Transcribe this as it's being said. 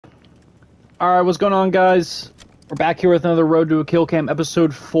Alright, what's going on, guys? We're back here with another Road to a Kill Cam,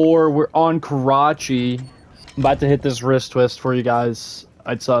 episode 4. We're on Karachi. I'm about to hit this wrist twist for you guys.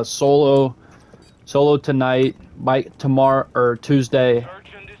 It's solo tonight. By tomorrow, or Tuesday,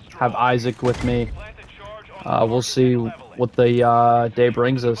 have Isaac with me. We'll see what the day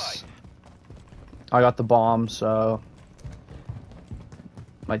brings us. I got the bomb, so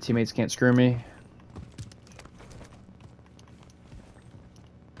my teammates can't screw me.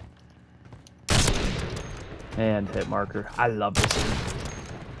 And hit marker. I love this thing.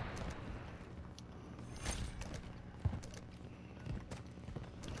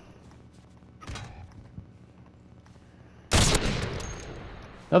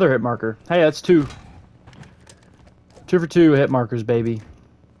 Another hit marker. Hey, that's 2. 2 for 2 hit markers, baby.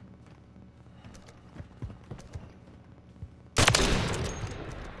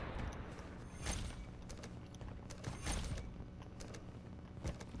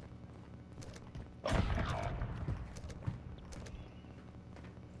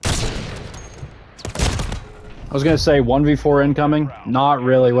 I was gonna say 1v4 incoming. Not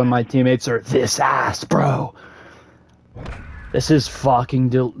really when my teammates are this ass, bro. This is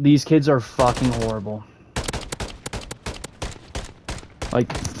fucking these kids are fucking horrible. Like,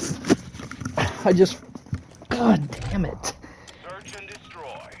 God damn it. Search and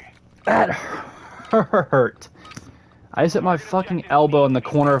destroy. That hurt. I just hit my fucking elbow in the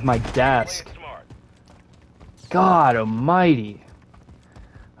corner of my desk. God almighty.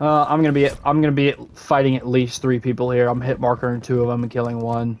 I'm gonna be fighting at least 3 people here. I'm hit markering 2 of them and killing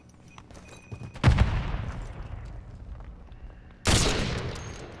 1.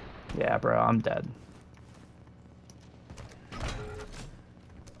 Yeah, bro, I'm dead.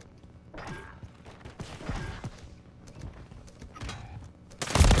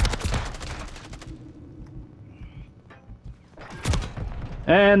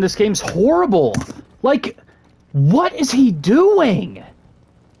 And this game's horrible. Like, what is he doing?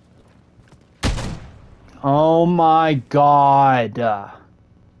 Oh my god.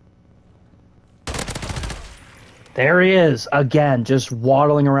 There he is, again, just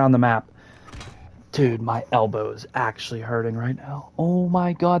waddling around the map. Dude, my elbow is actually hurting right now. Oh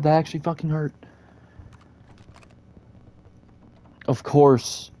my god, that actually fucking hurt. Of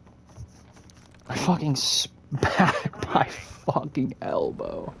course. I fucking smacked my fucking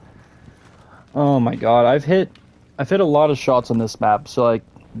elbow. Oh my god, I've hit a lot of shots on this map, so like,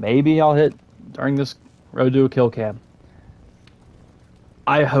 maybe I'll hit during this Road to a Kill Cam.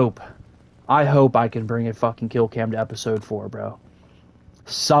 I hope I can bring a fucking kill cam to episode 4, bro.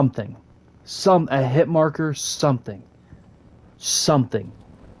 Something. A hit marker, something.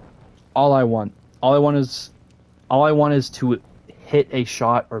 All I want is to hit a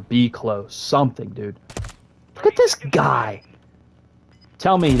shot or be close. Something, dude. Look at this guy.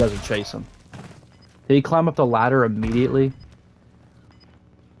 Tell me he doesn't chase him. Did he climb up the ladder immediately?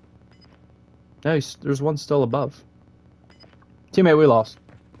 No, there's one still above. Teammate, we lost.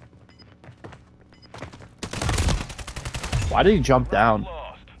 Why did he jump down?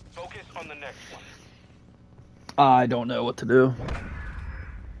 Focus on the next one. I don't know what to do.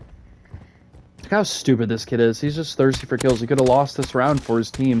 Look how stupid this kid is. He's just thirsty for kills. He could have lost this round for his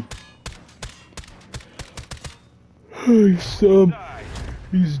team. He's dumb.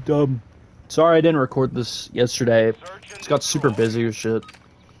 He's dumb. Sorry I didn't record this yesterday. Just got super busy with shit.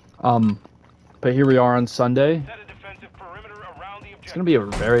 But here we are on Sunday. It's gonna be a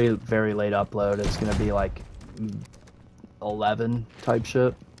very, very late upload. It's gonna be like 11 type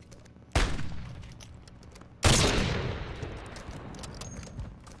shit.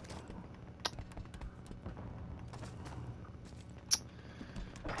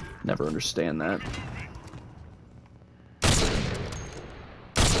 Never understand that.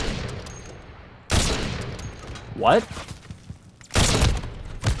 What?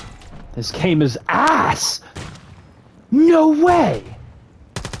 This game is ass! No way!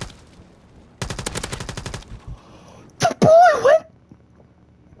 The boy went...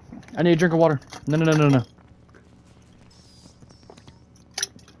 I need a drink of water. No.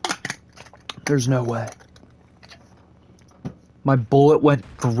 There's no way. My bullet went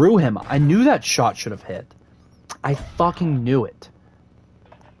through him. I knew that shot should have hit. I fucking knew it.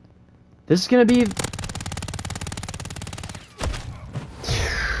 This is gonna be...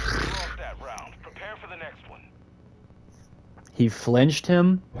 He flinched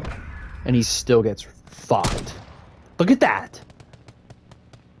him, and he still gets fucked. Look at that!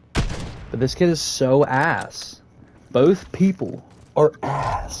 But this kid is so ass. Both people are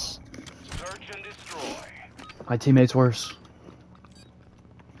ass. Search and destroy. My teammate's worse.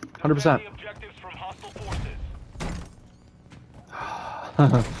 100%.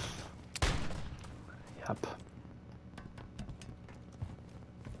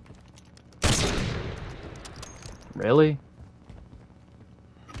 Really?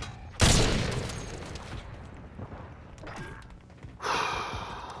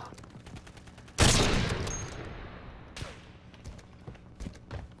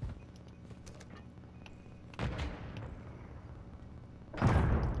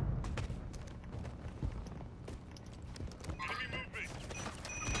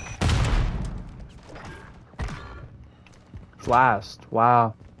 Last.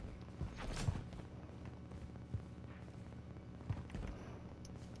 Wow.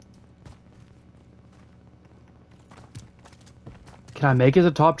 Can I make it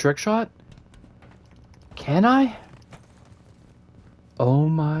the top trick shot? Can I? Oh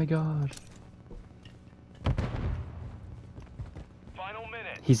my god. Final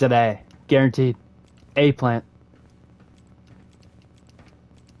minute. He's at A. Guaranteed. A plant.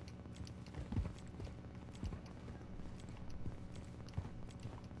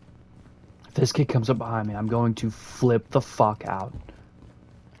 If this kid comes up behind me, I'm going to flip the fuck out.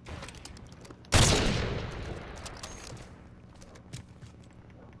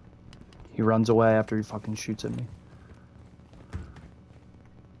 He runs away after he fucking shoots at me.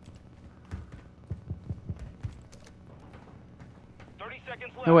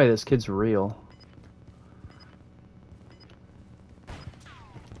 No way, this kid's real.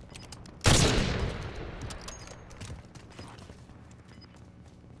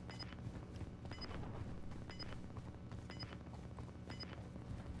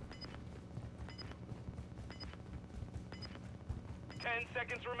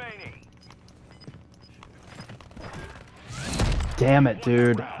 Seconds remaining. Damn it,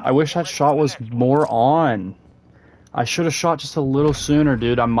 dude. I wish that shot was more on. I should have shot just a little sooner,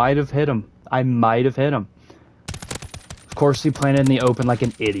 dude. I might have hit him. I might have hit him. Of course, he planted in the open like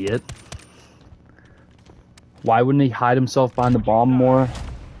an idiot. Why wouldn't he hide himself behind the bomb more?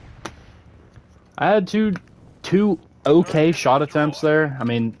 I had two okay shot attempts there. I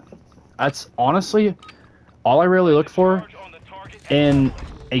mean, that's honestly all I really look for in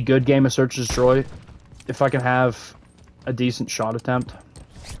a good game of Search and Destroy. If I can have a decent shot attempt,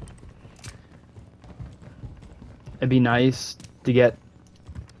 it'd be nice to get.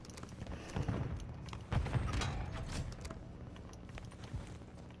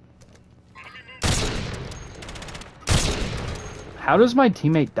 How does my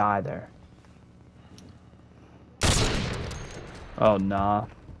teammate die there? Oh, nah.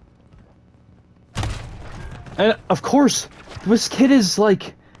 And of course, this kid is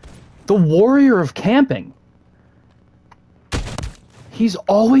like the warrior of camping. He's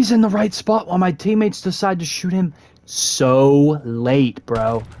always in the right spot while my teammates decide to shoot him so late,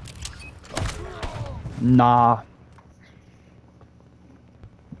 bro. Nah.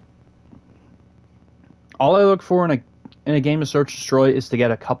 All I look for in a game of Search and Destroy is to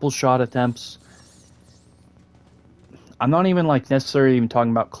get a couple shot attempts. I'm not even like necessarily even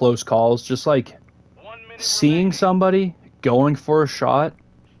talking about close calls, just like seeing somebody going for a shot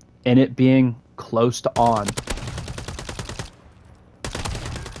and it being close to on.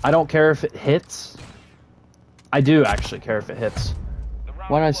 I don't care if it hits. I do actually care if it hits.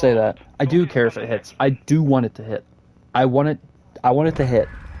 Why did I say that? I do care if it hits. I do want it to hit. I want it to hit.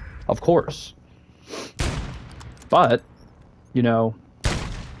 Of course. But, you know,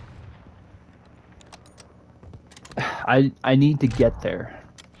 I need to get there.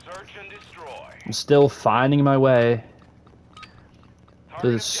 Search and destroy. I'm still finding my way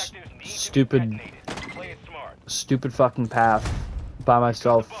to this stupid fucking path by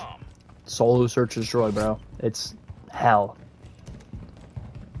myself. Solo Search and Destroy, bro. It's hell.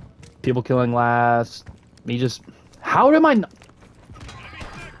 People killing last. Me just... How am I not...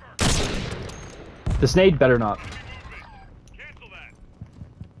 This nade better not.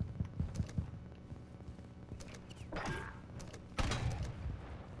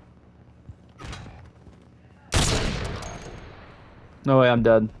 No way, I'm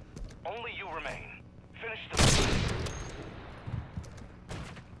dead. Only you remain. Finish the mission.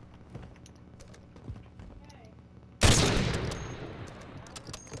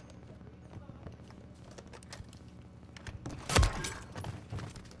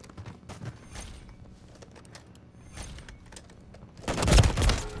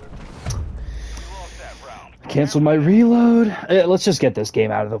 Canceled my reload. Let's just get this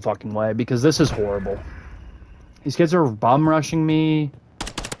game out of the fucking way because this is horrible. These kids are bum rushing me,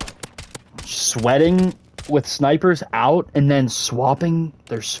 sweating with snipers out, and then swapping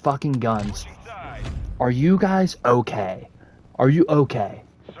their fucking guns. Are you guys okay? Are you okay?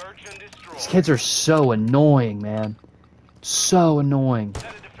 These kids are so annoying, man. So annoying.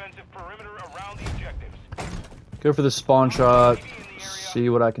 Go for the spawn shot. See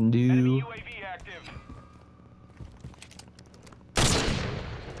what I can do.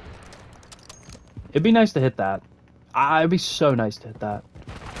 It'd be nice to hit that. It'd be so nice to hit that.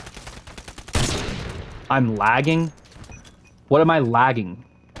 I'm lagging? What am I lagging?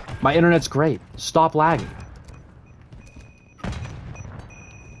 My internet's great. Stop lagging.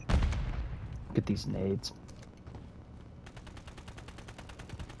 Look at these nades.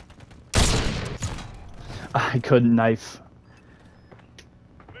 I couldn't knife.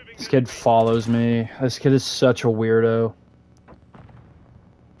 This kid follows me. This kid is such a weirdo.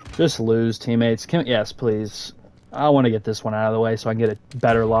 Just lose, teammates. Yes, please. I want to get this one out of the way so I can get a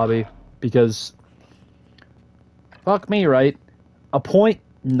better lobby. Because... fuck me, right? A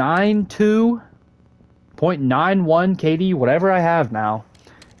 .92, .91 KD, whatever I have now,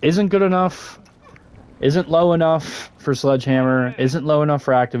 isn't good enough. Isn't low enough for Sledgehammer. Isn't low enough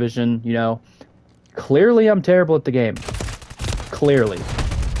for Activision, you know. Clearly, I'm terrible at the game. Clearly.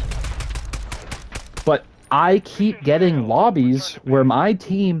 But I keep getting lobbies where my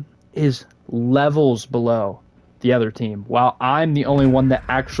team is levels below the other team, while I'm the only one that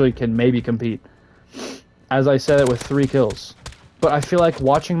actually can maybe compete. As I said it with 3 kills. But I feel like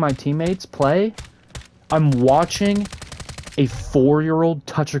watching my teammates play, I'm watching a 4-year-old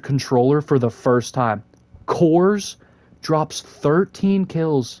touch a controller for the first time. Coors drops 13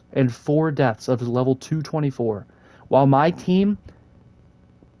 kills and 4 deaths of level 224, while my team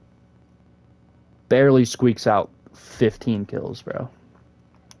barely squeaks out 15 kills, bro.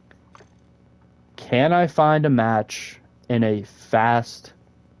 Can I find a match in a fast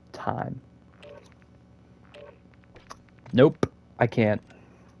time? Nope, I can't.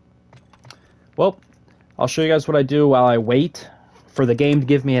 Well, I'll show you guys what I do while I wait for the game to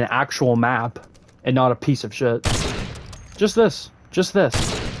give me an actual map and not a piece of shit. Just this. Just this.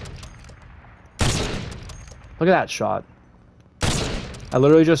 Look at that shot. I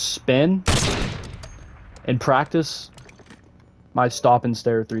literally just spin and practice my stop and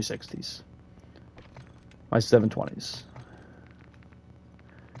stare 360s. My 720s.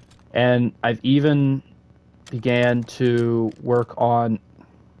 And I've even began to work on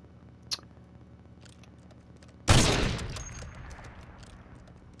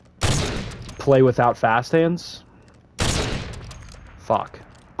play without fast hands. Fuck.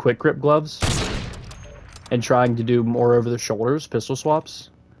 Quick grip gloves. And trying to do more over the shoulders, pistol swaps.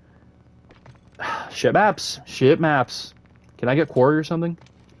 Shit maps. Shit maps. Can I get quarry or something?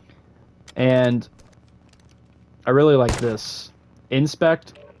 And I really like this.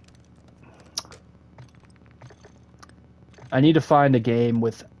 Inspect. I need to find a game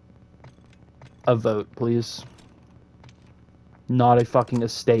with a vote, please. Not a fucking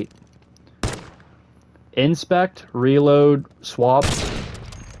estate. Inspect, reload, swap.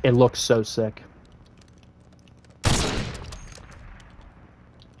 It looks so sick.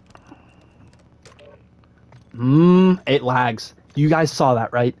 It lags. You guys saw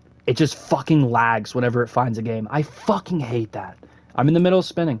that, right? It just fucking lags whenever it finds a game. I fucking hate that. I'm in the middle of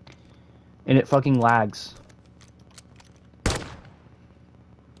spinning, and it fucking lags.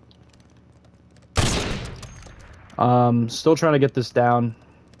 Still trying to get this down.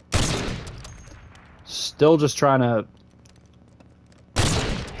 Still just trying to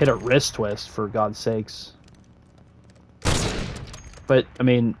hit a wrist twist, for God's sakes. But, I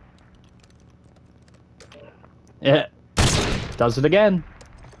mean, it does it again.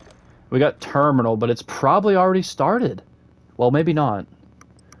 We got terminal, but it's probably already started. Well, maybe not.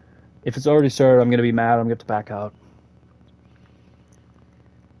 If it's already started, I'm going to be mad. I'm going to have to back out.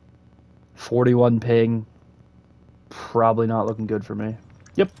 41 ping. Probably not looking good for me.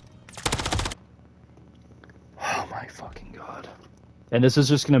 Yep. Oh my fucking god. And this is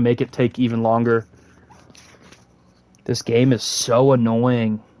just going to make it take even longer. This game is so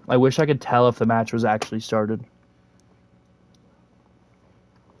annoying. I wish I could tell if the match was actually started.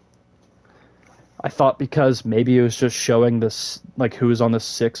 I thought because maybe it was just showing this, like, who was on the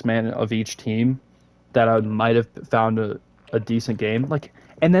 6-man of each team, that I might have found a decent game. Like,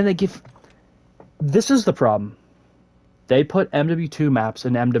 and then they give... This is the problem. They put MW2 maps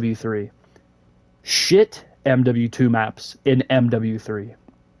in MW3. Shit MW2 maps in MW3.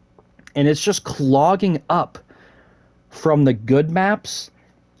 And it's just clogging up from the good maps,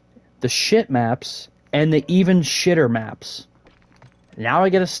 the shit maps, and the even shitter maps. Now I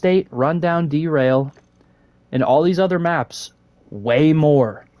get a state, rundown, derail, and all these other maps. Way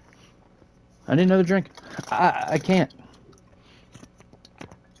more. I need another drink. I can't.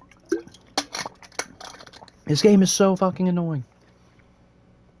 This game is so fucking annoying.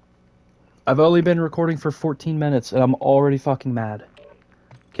 I've only been recording for 14 minutes, and I'm already fucking mad.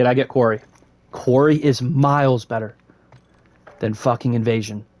 Can I get Quarry? Quarry is miles better than fucking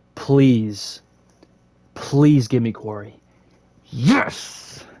Invasion. Please. Please give me Quarry.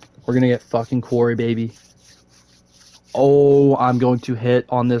 Yes! We're gonna get fucking quarry, baby. Oh, I'm going to hit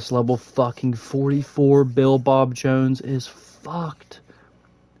on this level fucking 44. Bill Bob Jones is fucked.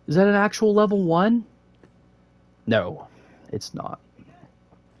 Is that an actual level 1? No, it's not.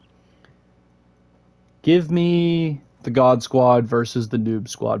 Give me the God Squad versus the Noob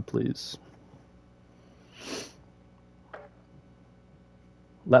Squad, please.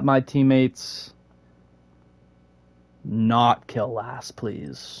 Let my teammates not kill last,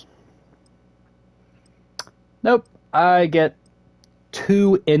 please. Nope. I get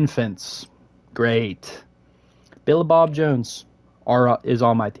 2 infants. Great. Billy Bob Jones is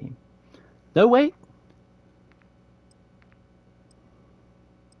on my team. No, wait.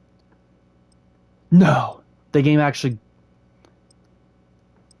 No. The game actually...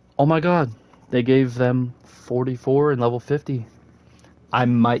 Oh my god. They gave them 44 and level 50. I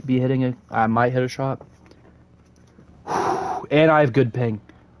might be hitting it. I might hit a shot. And I have good ping.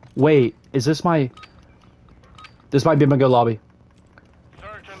 Wait, is this my... This might be my go lobby.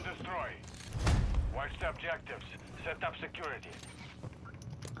 Search and destroy. Watch the objectives. Set up security.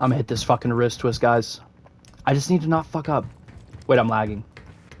 I'm gonna hit this fucking wrist twist, guys. I just need to not fuck up. Wait, I'm lagging.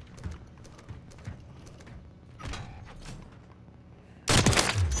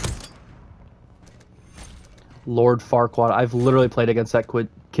 Lord Farquaad. I've literally played against that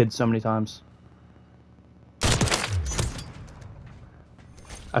kid so many times.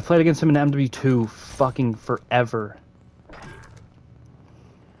 I played against him in MW2 fucking forever.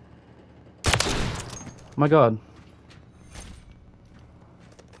 Oh my god.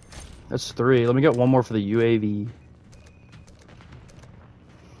 That's 3. Let me get one more for the UAV.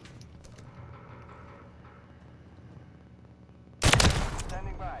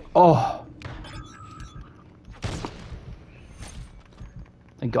 Standing by. Oh.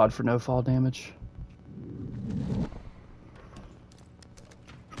 Thank God for no fall damage.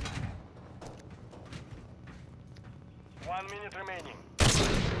 Remaining.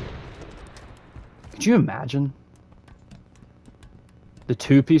 Could you imagine? The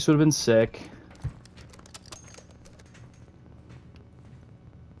 2-piece would have been sick.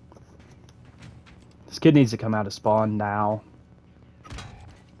 This kid needs to come out of spawn now.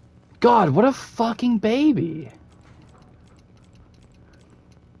 God, what a fucking baby.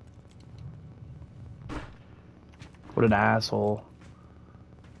 What an asshole.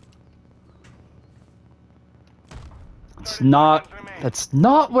 That's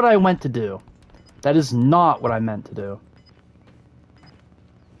not what I went to do. That is not what I meant to do.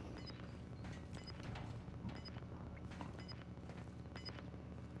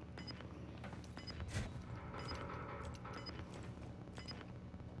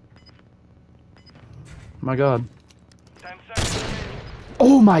 My god. 10 seconds remaining.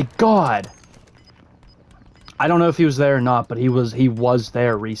 Oh my god. I don't know if he was there or not, but he was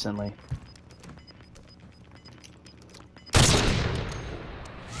there recently.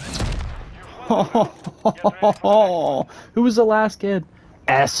 Who was the last kid?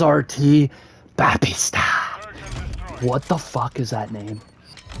 SRT Bapista. What the fuck is that name?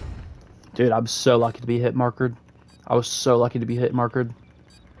 Dude, I'm so lucky to be hit markered. I was so lucky to be hit markered.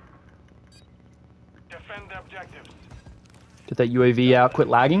 Defend the objectives. Get that UAV out. Quit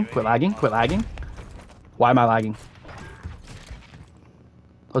lagging. Quit lagging. Quit lagging. Why am I lagging?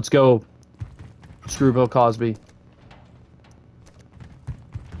 Let's go. Screw Bill Cosby.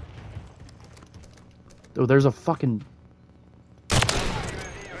 Oh, there's a fucking... UAV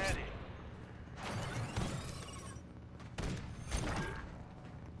ready.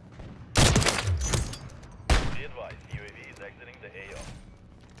 Be advised, UAV is exiting the AO.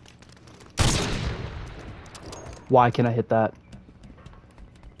 Why can't I hit that?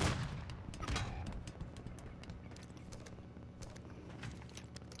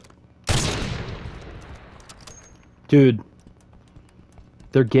 Dude.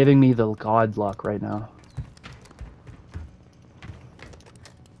 They're giving me the god luck right now.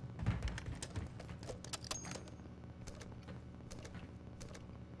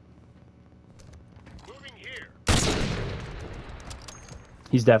 Moving here.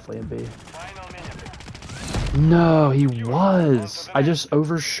 He's definitely in B. Final minute. No, he was. I just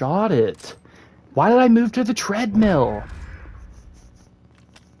overshot it. Why did I move to the treadmill?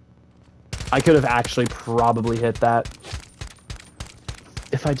 I could have actually probably hit that.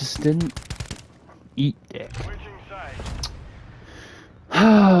 If I just didn't eat dick. Switching sides.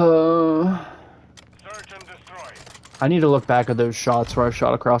 Search and destroy. I need to look back at those shots where I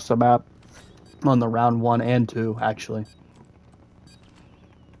shot across the map. On the round 1 and 2, actually.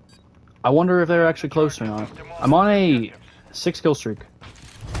 I wonder if they're actually close or not. I'm on a 6-kill streak.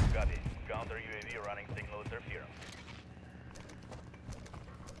 Got it. Counter UAV running signal interference.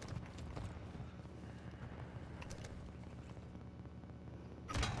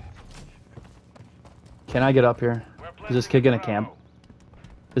 Can I get up here? Is this kid gonna camp?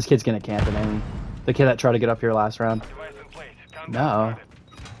 This kid's gonna camp in any. The kid that tried to get up here last round. No.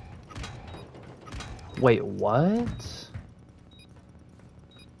 Wait, what?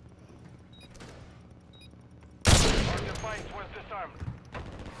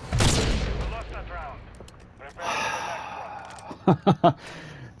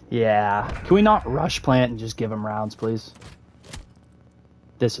 Yeah. Can we not rush plant and just give him rounds, please?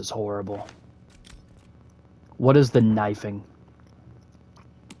 This is horrible. What is the knifing?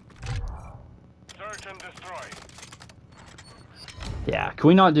 Search and destroy. Yeah. Can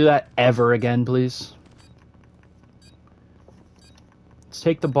we not do that ever again, please? Let's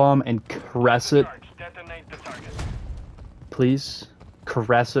take the bomb and caress it. Detonate the target. Please.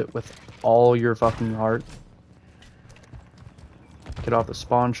 Caress it with all your fucking heart. Get off the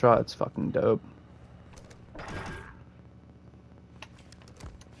spawn shot, it's fucking dope.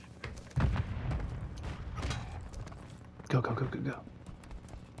 Go, go, go, go, go.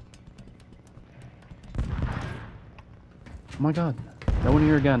 Oh my god. No one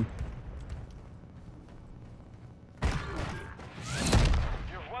here again. You've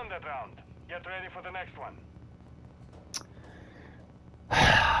won that round. Get ready for the next one.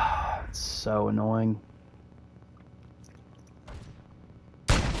 It's so annoying.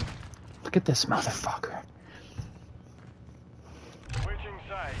 Look at this motherfucker. Switching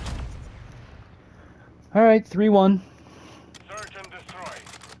sides. Alright, 3-1. Search and destroy.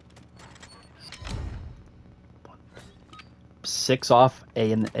 6 off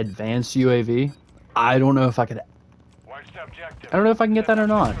an advanced UAV. I don't know if I could. Watch the objective. I don't know if I can get that or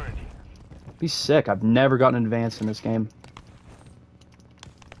not. Security. Be sick. I've never gotten advanced in this game.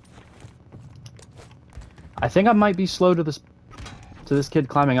 I think I might be slow to this kid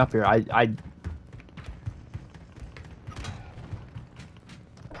climbing up here. Hostile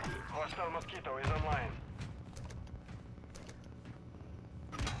mosquito is online.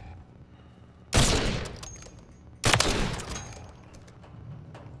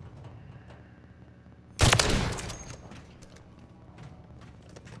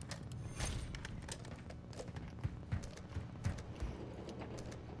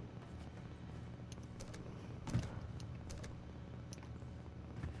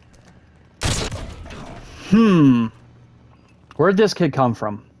 Where'd this kid come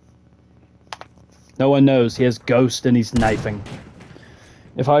from? No one knows. He has ghost and he's knifing.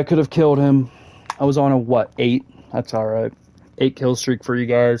 If I could have killed him, I was on a what, 8? That's alright. 8 kill streak for you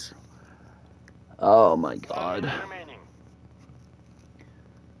guys. Oh my god. Remaining.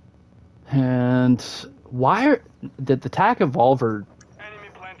 And why did the TAC Evolver, Enemy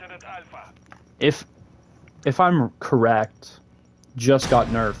planted at Alpha. if I'm correct, just got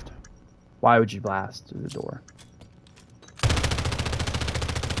nerfed? Why would you blast through the door?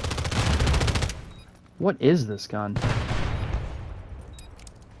 What is this gun?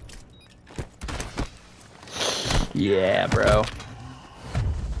 Yeah, bro.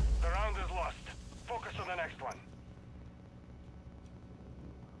 The round is lost. Focus on the next one.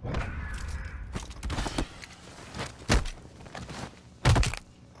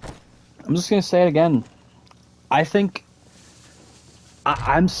 I'm just gonna say it again. I think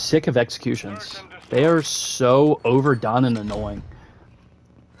I'm sick of executions. They are so overdone and annoying.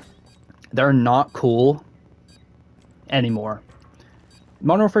 They're not cool anymore.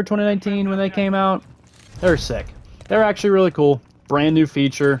 Modern Warfare 2019, when they came out, they're sick. They're actually really cool. Brand new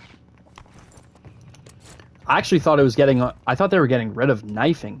feature. I actually thought it was getting. I thought they were getting rid of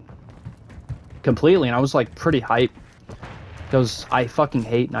knifing completely, and I was like pretty hyped because I fucking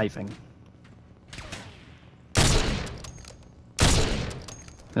hate knifing.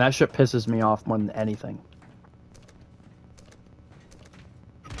 And that shit pisses me off more than anything.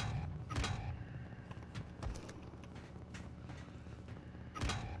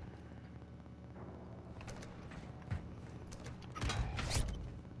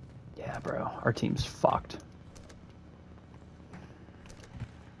 Yeah, bro. Our team's fucked.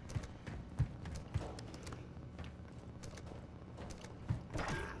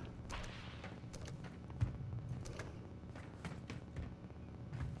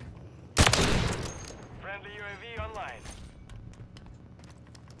 Friendly UAV online.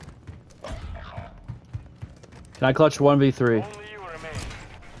 Can I clutch 1v3? Only you remain.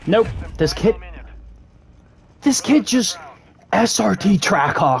 Nope. This kid just SRT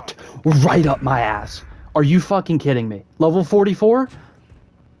track hawked right up my ass. Are you fucking kidding me? Level 44?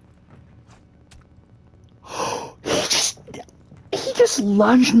 He just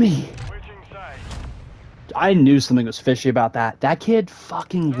lunged me. Switching sides. I knew something was fishy about that. That kid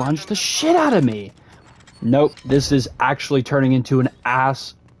fucking lunged the shit out of me. Nope, this is actually turning into an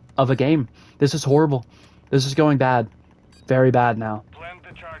ass of a game. This is horrible. This is going bad. Very bad now. Plant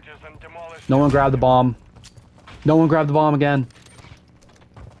the charges and demolish. No one grabbed the bomb. No one grabbed the bomb again.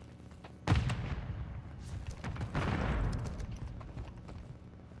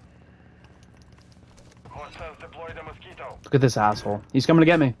 Hostiles deploy the mosquito. Look at this asshole. He's coming to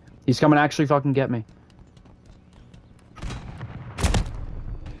get me. He's coming to actually fucking get me.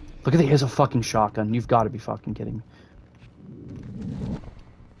 Look at that. He has a fucking shotgun. You've got to be fucking kidding me.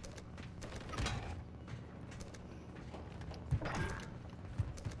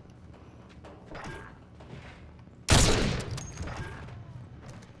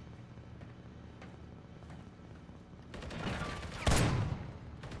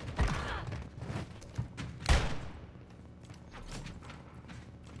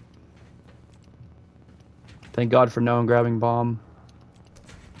 Thank God for no one grabbing bomb.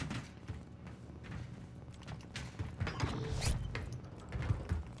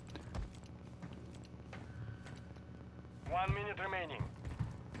 Remaining.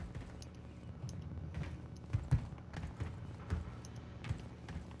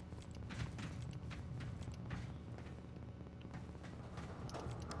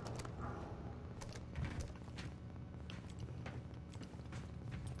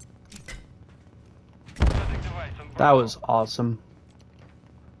 That was awesome.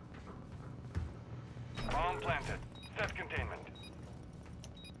 Bomb planted. Set containment.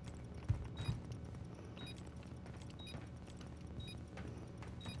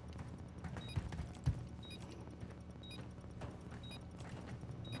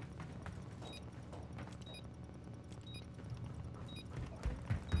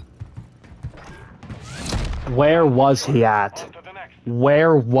 Where was he at?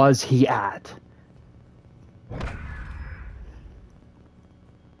 Where was he at?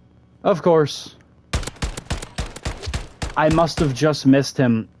 Of course. I must have just missed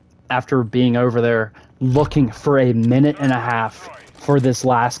him after being over there looking for a minute and a half for this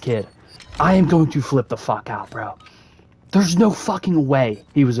last kid. I am going to flip the fuck out, bro. There's no fucking way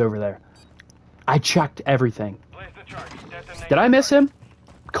he was over there. I checked everything. Did I miss him?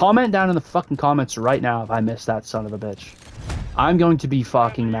 Comment down in the fucking comments right now if I missed that son of a bitch. I'm going to be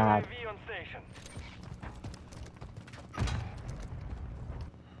fucking mad.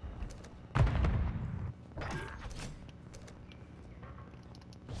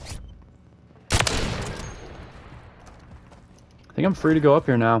 I think I'm free to go up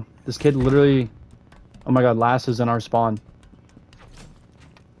here now. This kid literally... Oh my god, Lass is in our spawn.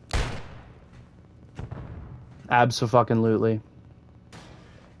 Abso-fucking-lutely.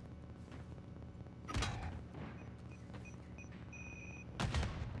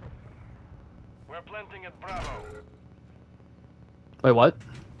 We're planting at Bravo. Wait, what?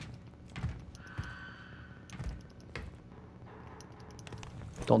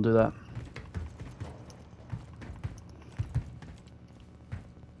 Don't do that.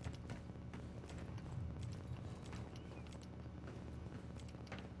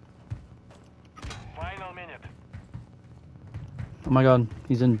 Final minute. Oh my god,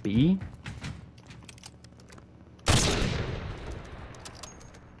 he's in B?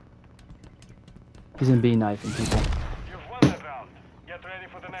 He's in B knifing people. You've won that round. Get ready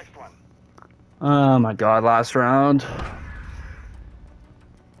for the next one. Oh my god, last round.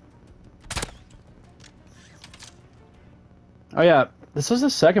 Oh yeah, this is the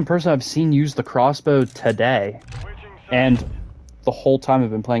second person I've seen use the crossbow today. And the whole time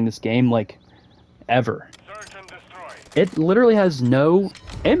I've been playing this game, like, ever. Search and destroy. It literally has no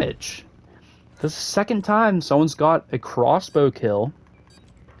image. This is the second time someone's got a crossbow kill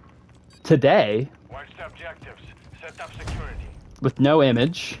today. Watch the objectives. Set up security. With no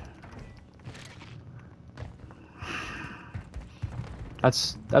image.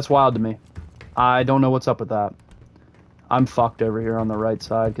 That's wild to me. I don't know what's up with that. I'm fucked over here on the right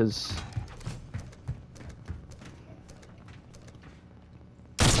side because...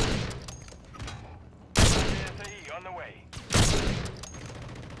 on the way.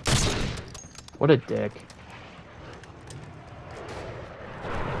 What a dick.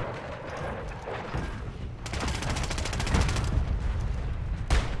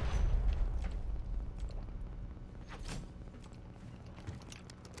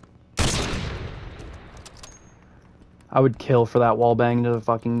 I would kill for that wall bang to the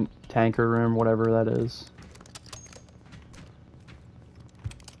fucking tanker room, whatever that is.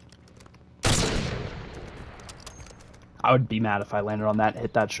 I would be mad if I landed on that and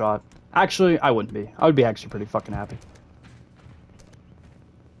hit that shot. Actually, I wouldn't be. I would be actually pretty fucking happy.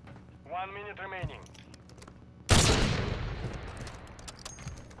 1 minute remaining.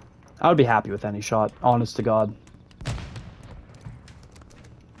 I would be happy with any shot, honest to God.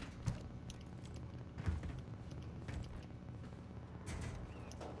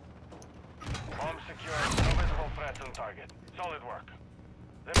 threats on target. Solid work.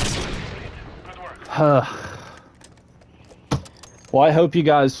 The mission is complete. Good work. Well, I hope you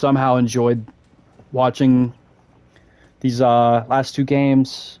guys somehow enjoyed watching these last two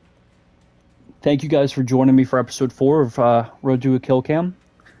games. Thank you guys for joining me for episode 4 of Road to a Killcam.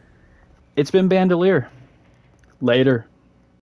 It's been Bandolier. Later.